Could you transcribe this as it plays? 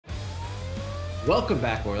Welcome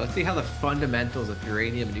back, more. Let's see how the fundamentals of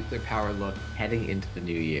uranium and nuclear power look heading into the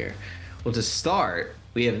new year. Well, to start,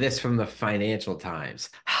 we have this from the Financial Times.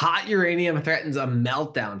 Hot uranium threatens a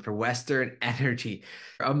meltdown for Western energy.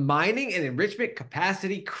 A mining and enrichment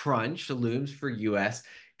capacity crunch looms for US,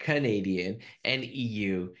 Canadian, and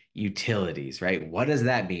EU utilities, right? What does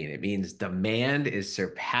that mean? It means demand is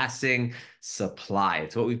surpassing supply.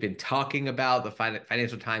 It's what we've been talking about. The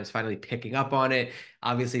Financial Times finally picking up on it.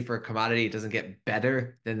 Obviously, for a commodity, it doesn't get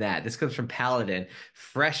better than that. This comes from Paladin.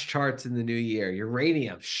 Fresh charts in the new year.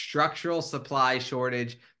 Uranium, structural supply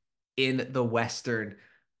shortage in the Western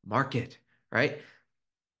market, right?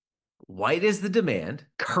 White is the demand,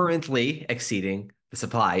 currently exceeding the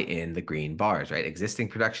supply in the green bars, right? Existing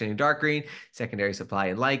production in dark green, secondary supply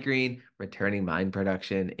in light green, returning mine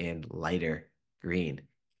production in lighter green.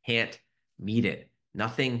 Can't meet it.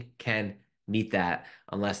 Nothing can meet that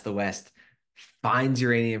unless the West finds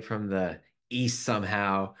uranium from the East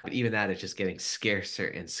somehow. But even that is just getting scarcer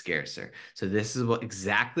and scarcer. So this is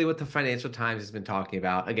exactly what the Financial Times has been talking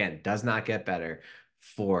about. Again, does not get better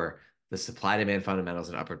for the supply demand fundamentals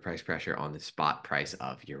and upward price pressure on the spot price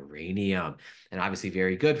of uranium. And obviously,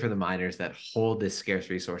 very good for the miners that hold this scarce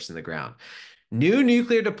resource in the ground. New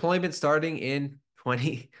nuclear deployment starting in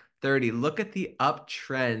 2030. Look at the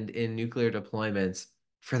uptrend in nuclear deployments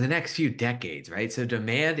for the next few decades, right? So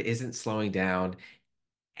demand isn't slowing down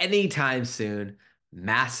anytime soon.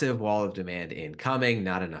 Massive wall of demand incoming,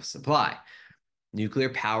 not enough supply. Nuclear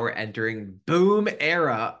power entering boom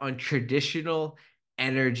era on traditional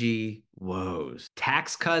energy woes.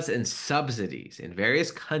 Tax cuts and subsidies in various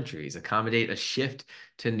countries accommodate a shift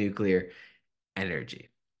to nuclear energy.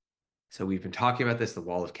 So we've been talking about this, the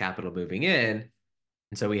wall of capital moving in.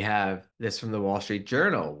 And so we have this from the Wall Street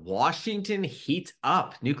Journal. Washington heats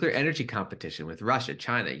up nuclear energy competition with Russia,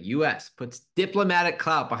 China, US, puts diplomatic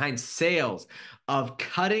clout behind sales of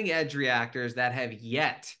cutting edge reactors that have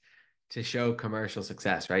yet to show commercial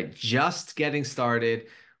success, right? Just getting started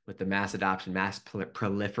with the mass adoption, mass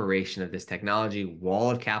proliferation of this technology, wall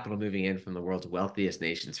of capital moving in from the world's wealthiest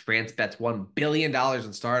nations. France bets $1 billion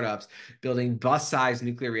in startups building bus-sized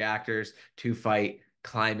nuclear reactors to fight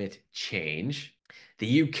climate change.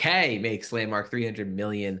 The UK makes landmark 300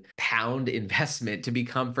 million pound investment to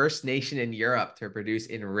become first nation in Europe to produce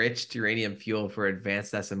enriched uranium fuel for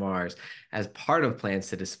advanced SMRs as part of plans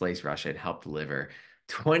to displace Russia and help deliver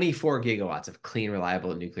 24 gigawatts of clean,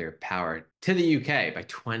 reliable nuclear power to the UK by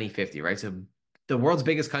 2050, right? So the world's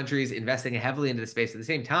biggest countries investing heavily into the space at the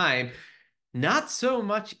same time, not so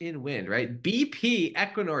much in wind, right? BP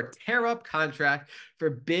Equinor tear up contract for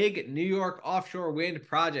big New York offshore wind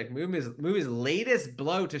project. Move's latest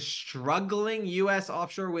blow to struggling U.S.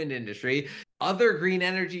 offshore wind industry. Other green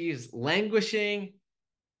energies languishing,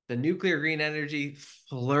 the nuclear green energy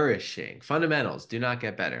flourishing. Fundamentals do not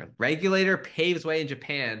get better. Regulator paves way in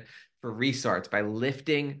Japan for restarts by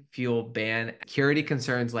lifting fuel ban. Security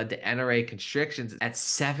concerns led to NRA constrictions at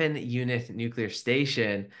 7-unit nuclear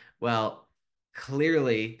station. Well,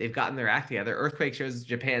 clearly they've gotten their act together. Earthquake shows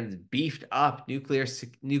Japan's beefed up nuclear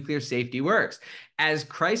safety works. As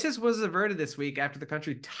crisis was averted this week after the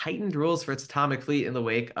country tightened rules for its atomic fleet in the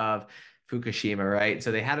wake of Fukushima, right?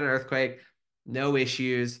 So they had an earthquake, no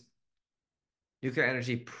issues. Nuclear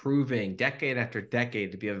energy proving decade after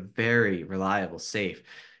decade to be a very reliable, safe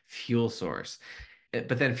fuel source.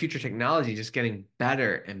 But then future technology just getting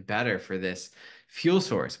better and better for this fuel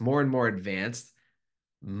source, more and more advanced,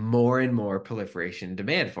 more and more proliferation and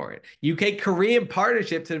demand for it. UK-Korean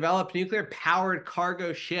partnership to develop nuclear-powered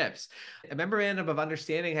cargo ships. A memorandum of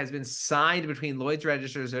understanding has been signed between Lloyd's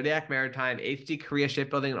Register, Zodiac Maritime, HD Korea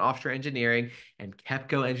Shipbuilding and Offshore Engineering, and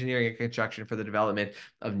KEPCO Engineering and Construction for the development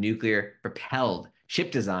of nuclear-propelled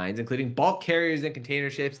ship designs, including bulk carriers and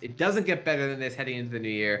container ships. It doesn't get better than this heading into the new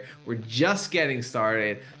year. We're just getting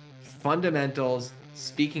started. Fundamentals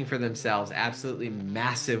speaking for themselves. Absolutely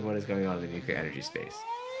massive what is going on in the nuclear energy space.